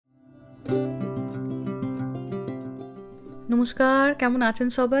নমস্কার, কেমন আছেন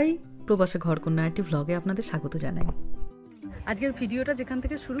সবাই? প্রবাসে ঘরকন্যা একটি ভ্লগে আপনাদের স্বাগত জানাই। আজকের ভিডিওটা যেখান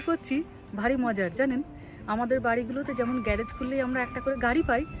থেকে শুরু করছি ভারী মজার। জানেন, আমাদের বাড়িগুলোতে যেমন গ্যারেজ খুললেই আমরা একটা করে গাড়ি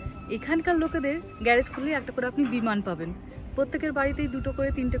পাই, এখানকার লোকেদের গ্যারেজ খুললেই একটা করে আপনি বিমান পাবেন। প্রত্যেকের বাড়িতেই 2টো করে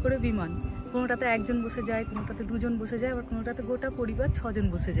 3টে করে বিমান। কোনোটাতে একজন বসে যায়, কোনোটাতে দুজন বসে যায়, আবার কোনোটাতে গোটা পরিবার 6জন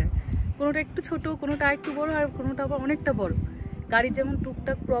বসে যায়। কোনোটা একটু ছোট, কোনোটা একটু বড়, আর কোনোটা আবার অনেকটা বড়। গাড়ির যেমন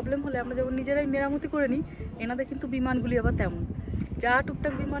টুকটাক প্রবলেম হলে আমরা যেমন নিজেরাই মেরামতি করে নিই, এনাদের কিন্তু বিমানগুলি আবার তেমন। যা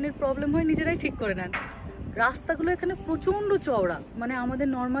টুকটাক বিমানের প্রবলেম হয় নিজেরাই ঠিক করে নেন। রাস্তাগুলো এখানে প্রচণ্ড চওড়া, মানে আমাদের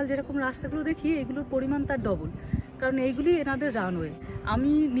নর্মাল যেরকম রাস্তাগুলো দেখি এগুলোর পরিমাণ তার ডবল, কারণ এইগুলি এনাদের রানওয়ে।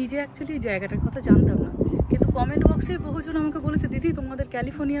 আমি নিজে অ্যাকচুয়ালি এই জায়গাটার কথা জানতাম না, কিন্তু কমেন্ট বক্সে বহুজন আমাকে বলেছে, দিদি তোমাদের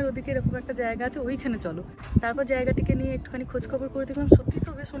ক্যালিফোর্নিয়ার ওদিকে এরকম একটা জায়গা আছে, ওইখানে চলো। তারপর জায়গাটিকে নিয়ে একটুখানি খোঁজখবর করে দেখলাম, সত্যি তো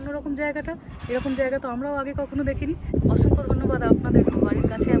বেশ অন্যরকম জায়গাটা। এরকম জায়গা তো আমরাও আগে কখনো দেখিনি। অসংখ্য ধন্যবাদ আপনাদের, বাড়ির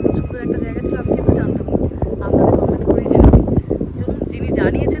কাছে এত সুন্দর একটা জায়গা ছিল আমি কিন্তু জানতাম না। আপনাদের কমেন্ট করেই জেনেছি। যিনি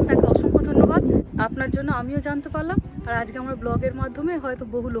জানিয়েছেন তাকে অসংখ্য ধন্যবাদ। আপনার জন্য আমিও জানতে পারলাম, আর আজকে আমার ব্লগের মাধ্যমে হয়তো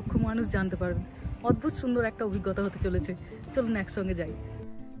বহু লক্ষ মানুষ জানতে পারবেন। অদ্ভুত সুন্দর একটা অভিজ্ঞতা হতে চলেছে। চলুন একসঙ্গে যাই।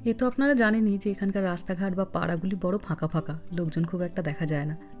 এ তো আপনারা জানেনই যে এখানকার রাস্তাঘাট বা পাড়াগুলি বড় ফাঁকা ফাঁকা, লোকজন খুব একটা দেখা যায়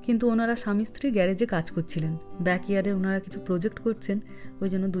না। কিন্তু ওনারা স্বামী স্ত্রী গ্যারেজে কাজ করছিলেন। ব্যাকইয়ার্ডে ওনারা কিছু প্রজেক্ট করছেন, ওই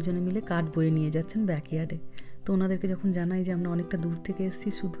জন্য দুজনে মিলে কাঠ বয়ে নিয়ে যাচ্ছেন ব্যাকইয়ার্ডে। তো ওনাদেরকে যখন জানাই যে আমরা অনেকটা দূর থেকে এসেছি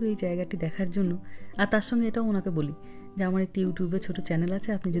শুধু এই জায়গাটি দেখার জন্য, আর তার সঙ্গে এটাও ওনাকে বলি যে আমার একটি ইউটিউবে ছোট চ্যানেল আছে,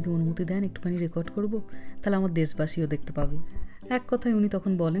 আপনি যদি অনুমতি দেন একটুখানি রেকর্ড করব, তাহলে আমার দেশবাসীও দেখতে পাবে। এক কথায় উনি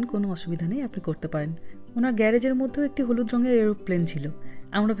তখন বলেন কোনো অসুবিধা নেই, আপনি করতে পারেন। ওনার গ্যারেজের মধ্যেও একটি হলুদ রঙের এরোপ্লেন ছিল।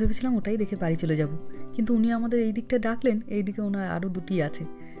 আমরা ভেবেছিলাম ওটাই দেখে বাড়ি চলে যাব, কিন্তু উনি আমাদের এই দিকটা ডাকলেন, এই দিকে ওনার আরও দুটি আছে।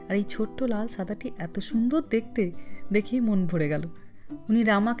 আর এই ছোট্ট লাল সাদাটি এত সুন্দর দেখতে, দেখেই মন ভরে গেল। উনি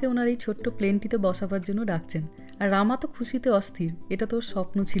রামাকে ওনার এই ছোট্ট প্লেনটিতে বসাবার জন্য ডাকছেন, আর রামা তো খুশিতে অস্থির, এটা তো ওর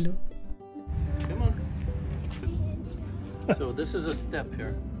স্বপ্ন ছিল। So this is a step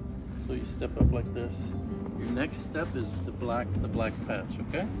here. So you step up like this. Your next step is the black patch,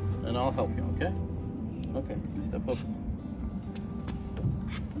 okay? And I'll help you, okay? Okay, step up.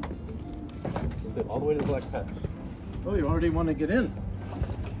 Good, all the way to the black patch. Oh, you already want to get in.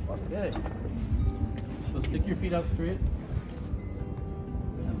 Okay. So stick your feet out straight.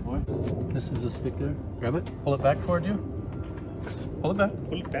 And boy, this is a sticker. Grab it, pull it back toward you. Pull it back.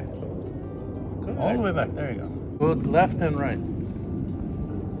 Pull it back. Good. All the way back, there you go. Go left and right.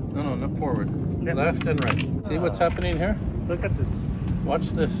 No, not forward. Left and right. See what's happening here? Look at this. Watch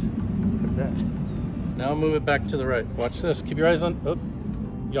this. Look at that. Now move it back to the right. Watch this. Keep your eyes on. Oh,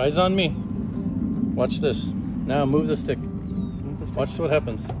 your eyes on me. Watch this. Now move the stick. Watch what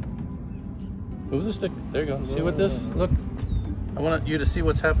happens. Move the stick. There you go. See what this? Look. I want you to see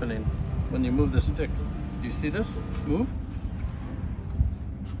what's happening when you move the stick. Do you see this? Move.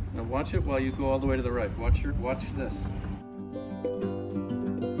 Now watch it while you go all the way to the right. Watch this.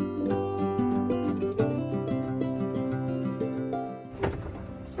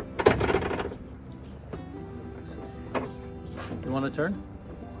 You want to turn?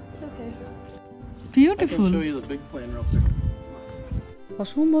 It's okay. Beautiful. I can show you the big plane real quick.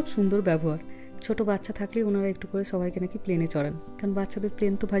 অসম্ভব সুন্দর ব্যবহার। ছোট বাচ্চা থাকলে ওনারা একটু করে সবাইকে নাকি প্লেনে চড়ান, কারণ বাচ্চাদের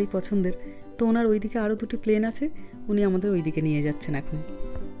প্লেন তো ভারী পছন্দের। তো ওনার ওইদিকে আরও 2টি প্লেন আছে, উনি আমাদের ওইদিকে নিয়ে যাচ্ছেন এখন।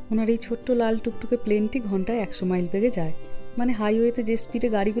 ওনার এই ছোট্ট লাল টুকটুকে প্লেনটি ঘন্টায় 100 মাইল বেগে যায়, মানে হাইওয়েতে যে স্পিডে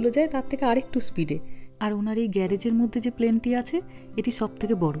গাড়িগুলো যায় তার থেকে আরেকটু স্পিডে। আর ওনার এই গ্যারেজের মধ্যে যে প্লেনটি আছে এটি সব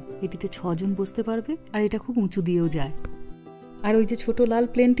থেকে বড়, এটিতে 6 জন বসতে পারবে, আর এটা খুব উঁচু দিয়েও যায়। আর ওই যে ছোট লাল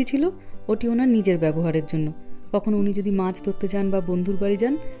প্লেনটি ছিল ওটি ওনার নিজের ব্যবহারের জন্য, কখনো উনি যদি মাছ ধরতে যান বা বন্ধুর বাড়ি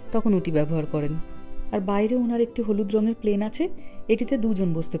যান তখন ওটি ব্যবহার করেন। আর বাইরে ওনার একটি হলুদ রঙের প্লেন আছে, এটিতে 2 জন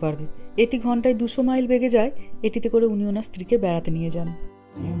বসতে পারবে। এটি ঘন্টায় 200 মাইল বেগে যায়, এটিতে করে উনি ওনার স্ত্রীকে বেড়াতে নিয়ে যান।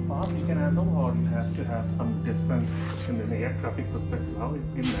 In farm you can handle, or you have to have some difference in the air traffic perspective. How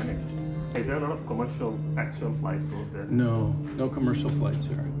it's been managed? Is there a lot of commercial actual flights over there? No commercial flights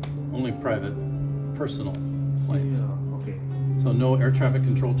here. Only private, personal flights. Yeah. Okay. So no air traffic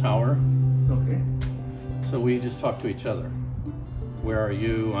control tower. Okay. So we just talk to each other. Where are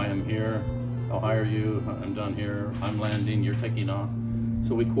you? I am here. How high are you? I'm down here. I'm landing. You're taking off.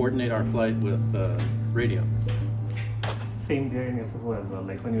 So we coordinate our flight with radio. Same there in Mexico as well.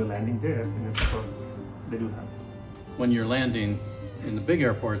 Like when you're landing there in Mexico, they do have. When you're landing in the big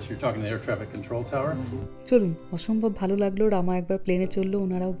airports, you're talking to the air traffic control tower. চলুন, অসম্ভব ভালো লাগলো। রামা একবার প্লেনে চললো,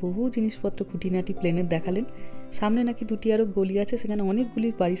 ওনারাও বহু জিনিসপত্র খুঁটিনাটি প্লেনের দেখালেন। সামনে নাকি 2টি আরও গলি আছে, সেখানে অনেকগুলি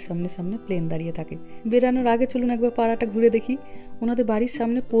বাড়ির সামনে সামনে প্লেন দাঁড়িয়ে থাকে। বেরানোর আগে চলুন একবার পাড়াটা ঘুরে দেখি। ওনাদের বাড়ির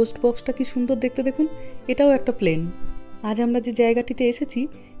সামনে পোস্ট বক্সটা কি সুন্দর দেখতে, দেখুন, এটাও একটা প্লেন। আজ আমরা যে জায়গাটিতে এসেছি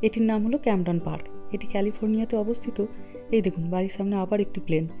এটির নাম হলো ক্যামডন পার্ক। এটি ক্যালিফোর্নিয়াতে অবস্থিত। এই দেখুন বাড়ির সামনে আবার একটি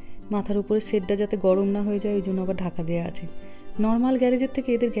প্লেন। মাথার উপরে শেডটা যাতে গরম না হয়ে যায় ওই জন্য আবার ঢাকা দেওয়া আছে। নর্মাল গ্যারেজের থেকে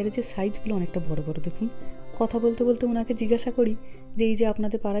এদের গ্যারেজের সাইজগুলো অনেকটা বড় বড়। দেখুন, কথা বলতে বলতে ওনাকে জিজ্ঞাসা করি যে এই যে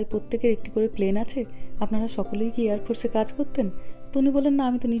আপনাদের পাড়ায় প্রত্যেকের একটি করে প্লেন আছে, আপনারা সকলেই কি এয়ারফোর্সে কাজ করতেন? তো উনি বলেন না,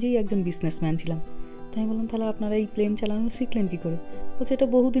 আমি তো নিজেই একজন বিজনেসম্যান ছিলাম। তাই আমি বললাম তাহলে আপনারা এই প্লেন চালানো শিখলেন কী করে? বলছে এটা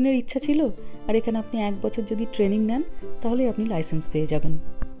বহুদিনের ইচ্ছা ছিল, আর এখানে আপনি 1 বছর যদি ট্রেনিং নেন তাহলেই আপনি লাইসেন্স পেয়ে যাবেন।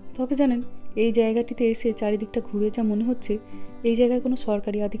 তবে জানেন, এই জায়গাটিতে এসে চারিদিকটা ঘুরে যা মনে হচ্ছে এই জায়গায় কোনো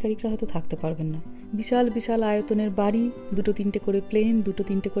সরকারি আধিকারিকরা হয়তো থাকতে পারবেন না। বিশাল বিশাল আয়তনের বাড়ি, 2-3টে করে প্লেন,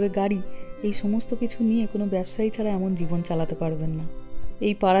 2-3টে করে গাড়ি, এই সমস্ত কিছু নিয়ে কোনো ব্যবসায়ী ছাড়া এমন জীবন চালাতে পারবেন না।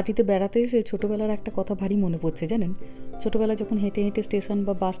 এই পাড়াটিতে বেড়াতে এসে ছোটোবেলার একটা কথা ভারী মনে পড়ছে জানেন। ছোটোবেলা যখন হেঁটে হেঁটে স্টেশন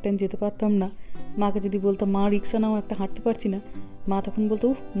বা বাস স্ট্যান্ড যেতে পারতাম না, মাকে যদি বলতাম মা রিক্সা নাও, একটা হাঁটতে পারছি না, মা তখন বলতো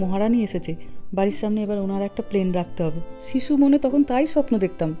মহারানী এসেছে, বাড়ির সামনে এবার ওনার একটা প্লেন রাখতে হবে। শিশু মনে তখন তাই স্বপ্ন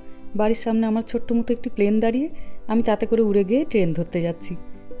দেখতাম, বাড়ির সামনে আমার ছোট্ট মতো একটি প্লেন দাঁড়িয়ে, আমি তাতে করে উড়ে গিয়ে ট্রেন ধরতে যাচ্ছি।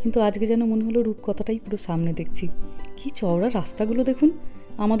 কিন্তু আজকে যেন মনে হলো রূপকথাটাই পুরো সামনে দেখছি। কি চওড়া রাস্তাগুলো দেখুন,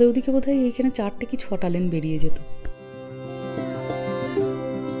 আমাদের ওদিকে বোধহয় এইখানে 4টে কি 6টা লেন বেরিয়ে যেত।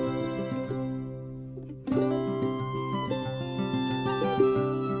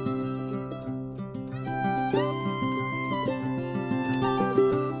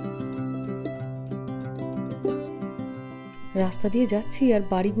 রাস্তা দিয়ে যাচ্ছি আর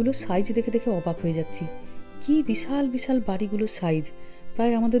বাড়িগুলোর সাইজ দেখে দেখে অবাক হয়ে যাচ্ছি। কি বিশাল বিশাল বাড়িগুলোর সাইজ,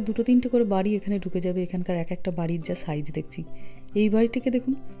 প্রায় আমাদের 2-3টে করে বাড়ি এখানে ঢুকে যাবে। এখানকার এক একটা বাড়ির যা সাইজ দেখছি। এই বাড়িটিকে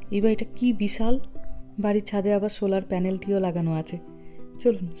দেখুন, এই বাড়িটা কি বিশাল। বাড়ির ছাদে আবার সোলার প্যানেলটিও লাগানো আছে।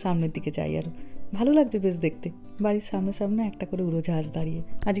 চলুন সামনের দিকে যাই, আরও ভালো লাগছে বেশ দেখতে। বাড়ির সামনে সামনে একটা করে উড়োজাহাজ দাঁড়িয়ে।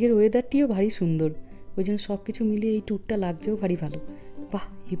 আজকের ওয়েদারটিও ভারী সুন্দর, ওই জন্য সব কিছু মিলিয়ে এই ট্যুরটা লাগছেও ভারী ভালো। বাহ,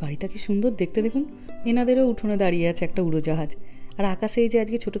 এই বাড়িটা কি সুন্দর দেখতে দেখুন। এনাদেরও উঠোনে দাঁড়িয়ে আছে একটা উড়োজাহাজ। আর আকাশে এই যে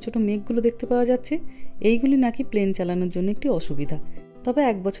আজকে ছোট ছোট মেঘগুলো দেখতে পাওয়া যাচ্ছে, এইগুলি নাকি প্লেন চালানোর জন্য একটি অসুবিধা। তবে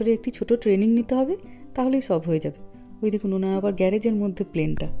 1 বছরে একটি ছোট ট্রেনিং নিতে হবে, তাহলেই সব হয়ে যাবে। ওই দেখুন ওনার আবার গ্যারেজের মধ্যে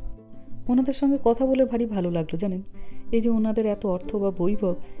প্লেনটা। ওনাদের সঙ্গে কথা বলে ভারী ভালো লাগলো জানেন। এই যে ওনাদের এত অর্থ বা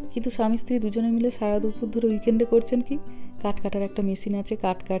বৈভব, কিন্তু স্বামী স্ত্রী দুজনে মিলে সারা দুপুর ধরে উইকেন্ডে করছেন কি, কাঠ কাটার একটা মেশিন আছে,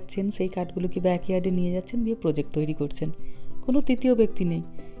 কাঠ কাটছেন, সেই কাঠগুলোকে ব্যাকইয়ার্ডে নিয়ে যাচ্ছেন, দিয়ে প্রজেক্ট তৈরি করছেন। কোনো তৃতীয় ব্যক্তি নেই।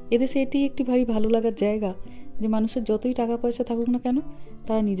 এদেশে এটি একটি ভারী ভালো লাগার জায়গা যে মানুষের যতই টাকা পয়সা থাকুক না কেন,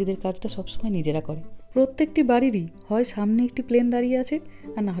 তারা নিজেদের কাজটা সবসময় নিজেরা করে। প্রত্যেকটি বাড়িরই হয় সামনে একটি প্লেন দাঁড়িয়ে আছে,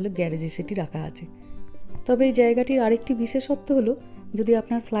 আর না হলে গ্যারেজে সেটি রাখা আছে। তবে এই জায়গাটির আরেকটি বিশেষত্ব হলো, যদি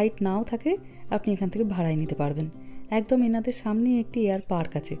আপনার ফ্লাইট নাও থাকে, আপনি এখান থেকে ভাড়ায় নিতে পারবেন। একদম এনাদের সামনেই একটি এয়ার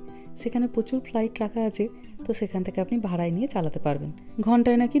পার্ক আছে, সেখানে প্রচুর ফ্লাইট রাখা আছে, তো সেখান থেকে আপনি ভাড়ায় নিয়ে চালাতে পারবেন।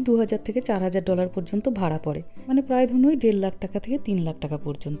 ঘন্টায় নাকি $2000 থেকে $4000 পর্যন্ত ভাড়া পড়ে, মানে প্রায় ধরুন ওই 1.5 লাখ টাকা থেকে 3 লাখ টাকা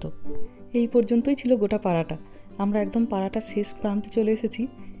পর্যন্ত। এই পর্যন্তই ছিল গোটা পাড়াটা। আমরা একদম পাড়াটার শেষ প্রান্তে চলে এসেছি।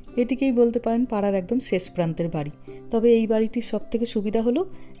 এটিকেই বলতে পারেন পাড়ার একদম শেষ প্রান্তের বাড়ি। তবে এই বাড়িটির সব থেকে সুবিধা হলো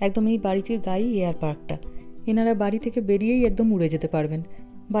একদম এই বাড়িটির গায়েই এয়ার পার্কটা। এনারা বাড়ি থেকে বেরিয়েই একদম উড়ে যেতে পারবেন।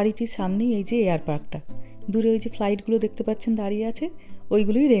 বাড়িটির সামনেই এই যে এয়ার পার্কটা। দূরে ওই যে ফ্লাইটগুলো দেখতে পাচ্ছেন দাঁড়িয়ে আছে,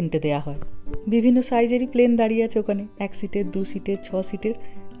 ওইগুলোই রেন্টে দেওয়া হয়। বিভিন্ন সাইজেরই প্লেন দাঁড়িয়ে আছে ওখানে, 1 সিটের, 2 সিটের, 6 সিটের।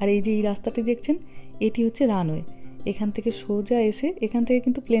 আর এই যে এই রাস্তাটি দেখছেন, এটি হচ্ছে রানওয়ে। এখান থেকে সোজা এসে এখান থেকে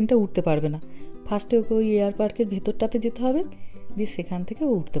কিন্তু প্লেনটা উঠতে পারবে না। ফার্স্টে ওকে ওই এয়ার পার্কের ভেতরটাতে যেতে হবে, দিয়ে সেখান থেকে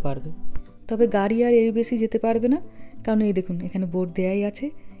ও উঠতে পারবে। তবে গাড়ি আর এর বেশি যেতে পারবে না, কারণ এই দেখুন এখানে বোর্ড দেয়াই আছে,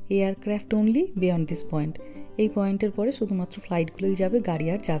 aircraft only beyond this point. এই পয়েন্টের পরে শুধুমাত্র ফ্লাইটগুলোই যাবে, গাড়ি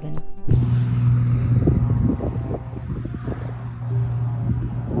আর যাবে না।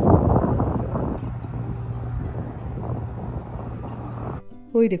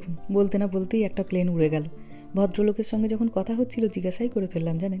 ওই দেখুন, বলতে না বলতেই একটা প্লেন উড়ে গেল। ভদ্রলোকের সঙ্গে যখন কথা হচ্ছিল জিজ্ঞাসাই করে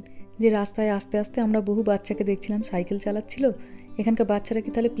ফেললাম জানেন, যে রাস্তায় আস্তে আস্তে আমরা বহু বাচ্চাকে দেখছিলাম সাইকেল চালাচ্ছিল, এখানকার বাচ্চারা কি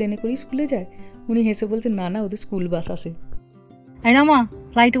তাহলে প্লেনে করেই স্কুলে যায়? উনি হেসে বলছেন না না, ওদের স্কুল বাস আসে। এই রামা,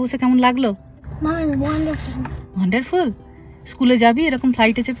 ফ্লাইটে বসে কেমন লাগলো? ওয়ান্ডারফুল। স্কুলে যাবি এরকম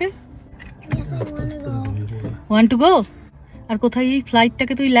ফ্লাইটে চেপে? Want to go. আর কোথায় এই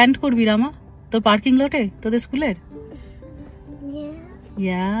ফ্লাইটটাকে তুই ল্যান্ড করবি রামা? তোর পার্কিং লটে তোদের স্কুলের?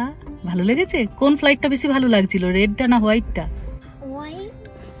 ইয়া, ভালো লেগেছে? কোন ফ্লাইটটা বেশি ভালো লাগছিল, রেডটা না হোয়াইটটা?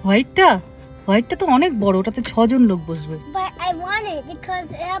 হোয়াইটটা? হোয়াইটটা তো অনেক বড়, ওটাতে 6 জন লোক বসবে।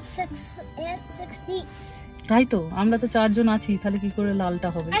 তাই তো, আমরা তো 4 জন আছি, তাহলে কি করে লালটা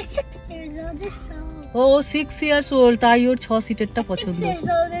হবে? ও 6 years old, তাই ওর 6 সিটেরটা পছন্দ।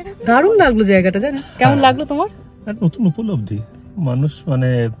 দারুণ লাগলো জায়গাটা, জানেন? কেমন লাগলো তোমার? নতুন উপলব্ধি। মানুষ মানে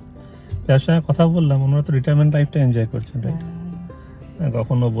যার সঙ্গে কথা বললাম, ওনারা তো রিটায়ারমেন্ট লাইফটা এনজয় করছেন, রাইট?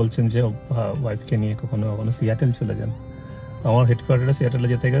 কখনো বলছেন যে ওয়াইফকে নিয়ে কখনো কখনো সিয়াটেল চলে যান। আমার হেডকোয়ার্টারে সিয়াটেলে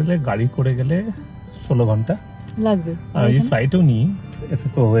যেতে গেলে গাড়ি করে গেলে 16 ঘন্টা লাগবে, আর এই ফ্লাইটও নিই,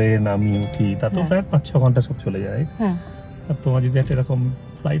 এসএফও হয়ে নামি উঠি, তা তো প্রায় 5-6 ঘন্টা সব চলে যায়। আর তোমার যদি একটা এরকম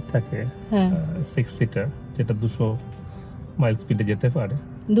ফ্লাইট থাকে 6 সিটার, যেটা 200 মাইল স্পিডে যেতে পারে।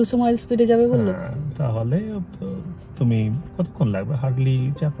 200 মাইল স্পিডে যাবে বললো? তাহলে তুমি কতক্ষণ লাগবে? হার্ডলি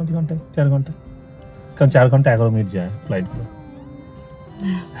 4-5 ঘন্টা, 4 ঘন্টা, কারণ 4 ঘন্টা 11 মিনিট যায় ফ্লাইটগুলো।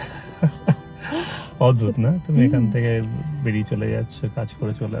 অদ্ভুত না? তুমি এখান থেকে বেরিয়ে চলে যাচ্ছ, কাজ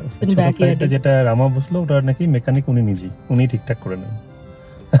করে চলে আসছো। ছোট ফ্লাইটটা যেটা রামা বসলো, ওটা নাকি মেকানিক উনি নিজেই, উনি ঠিকঠাক করে নেন।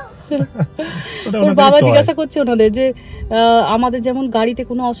 ওর বাবা জিজ্ঞাসা করছে ওনাদের যে আমাদের যেমন গাড়িতে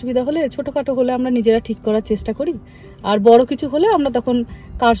কোনো অসুবিধা হলে, ছোটখাটো হলে আমরা নিজেরা ঠিক করার চেষ্টা করি, আর বড় কিছু হলে আমরা তখন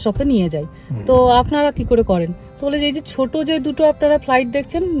কার শপে নিয়ে যাই। তো আপনারা কি করে করেন? তো বলে যে এই যে ছোট যে দুটো আপনারা ফ্লাইট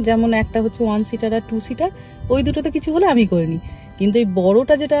দেখছেন, যেমন একটা হচ্ছে 1 সিটার আর 2 সিটার, ওই দুটোতে কিছু হলে আমি করে নিই, কিন্তু এই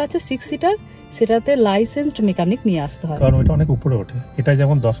বড়টা যেটা আছে 6 সিটার, সেটাতে লাইসেন্সড মেকানিক নিয়ে আসতে হয়, কারণ এটা অনেক উপরে ওঠে। এটা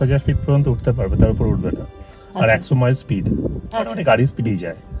যেমন 10,000 ফিট পর্যন্ত উঠতে পারবে, তার উপর উঠবে না। আর 100 মাইল স্পিড, মানে গাড়ি স্পিডেই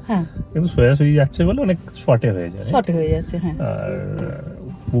যায়। হ্যাঁ, কিন্তু সোজাসুজি যাচ্ছে বলে অনেক শর্টে হয়ে যায়, শর্টে হয়ে যাচ্ছে। হ্যাঁ, আর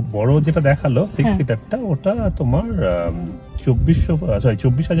বড় যেটা দেখালো 6 সিটারটা, ওটা তোমার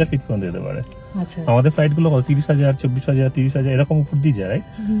 24,000 ফিট পর্যন্ত যেতে পারে। আচ্ছা, আমাদের ফ্লাইট গুলো 30,000, 24,000, 30,000 এরকম উপর দিয়ে যায়,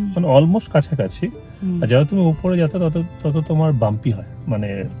 মানে অলমোস্ট কাছাকাছি। আর যত তুমি উপরে যেত তত তোমার বাম্পি হয়, মানে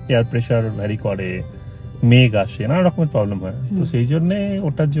এয়ার প্রেসার ভ্যারি করে, মেঘ আসে, নানা রকমের প্রবলেম হয়। তো সেই জন্য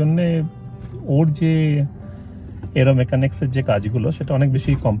ওটার জন্য ওর যে এরো মেকানিক্স এর যে কাজগুলো, সেটা অনেক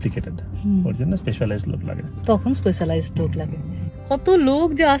বেশি কমপ্লিকেটেড, ওর জন্য স্পেশালাইজড লোক লাগে। তখন স্পেশালাইজড লোক লাগে। কত লোক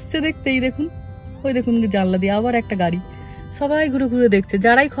যে আসছে দেখতে, এই দেখুন, ওই দেখুন জানলা দিয়ে আবার একটা গাড়ি, সবাই ঘুরে ঘুরে দেখছে।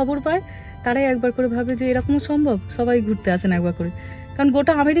 যারাই খবর পায় তারাই একবার করে ভাবে যে এরকমও সম্ভব, সবাই ঘুরতে আসেন একবার করে। কারণ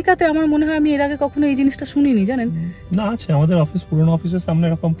গোটা আমেরিকাতে আমার মনে হয় আমি এর আগে কখনো এই জিনিসটা শুনিনি, জানেন? না, আছে আমাদের অফিস, পুরনো অফিসের সামনে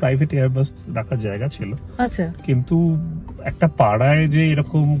এরকম প্রাইভেট এয়ারবাস রাখার জায়গা ছিল। আচ্ছা, কিন্তু একটা পাড়ায় যে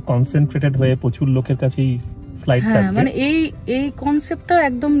এরকম কনসেন্ট্রেটেড হয়ে প্রচুর লোকের কাছেই ফ্লাইট থাকবে, মানে এই কনসেপ্টটা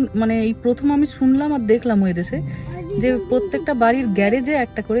একদম, মানে এই প্রথম আমি শুনলাম আর দেখলাম ওই দেশে, যে প্রত্যেকটা বাড়ির গ্যারেজে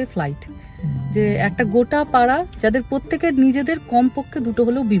একটা করে ফ্লাইট, যে একটা গোটা পাড়া যাদের প্রত্যেকের নিজেদের কমপক্ষে দুটো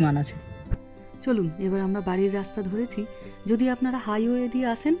হলেও বিমান আছে। চলুন এবার আমরা বাড়ির রাস্তা ধরেছি। যদি আপনারা হাইওয়ে দিয়ে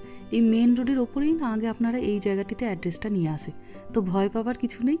আসেন, এই মেন রোডের ওপরেই না আগে আপনারা এই জায়গাটিতে অ্যাড্রেসটা নিয়ে আসে, তো ভয় পাবার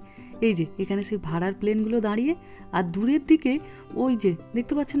কিছু নেই। এই যে এখানে সেই ভাড়ার প্লেনগুলো দাঁড়িয়ে, আর দূরের দিকে ওই যে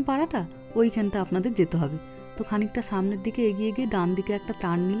দেখতে পাচ্ছেন পাড়াটা, ওইখানটা আপনাদের যেতে হবে। তো খানিকটা সামনের দিকে এগিয়ে গিয়ে ডান দিকে একটা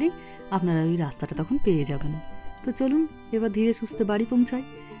টার্ন নিলেই আপনারা ওই রাস্তাটা তখন পেয়ে যাবেন। তো চলুন এবার ধীরে সুস্থে বাড়ি পৌঁছায়,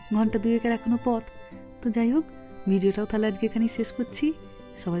 ঘন্টা 2-এর এখনো পথ। তো যাই হোক, ভিডিওটাও তাহলে আজকে এখানেই শেষ করছি।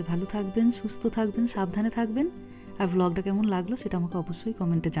 সবাই ভালো থাকবেন, সুস্থ থাকবেন, সাবধানে থাকবেন। আর ব্লগটা কেমন লাগলো সেটা আমাকে অবশ্যই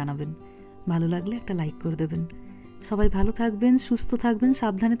কমেন্টে জানাবেন। ভালো লাগলে একটা লাইক করে দেবেন। সবাই ভালো থাকবেন, সুস্থ থাকবেন,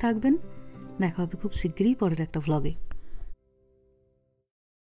 সাবধানে থাকবেন। দেখা হবে খুব শিগগিরই পরের একটা ব্লগে।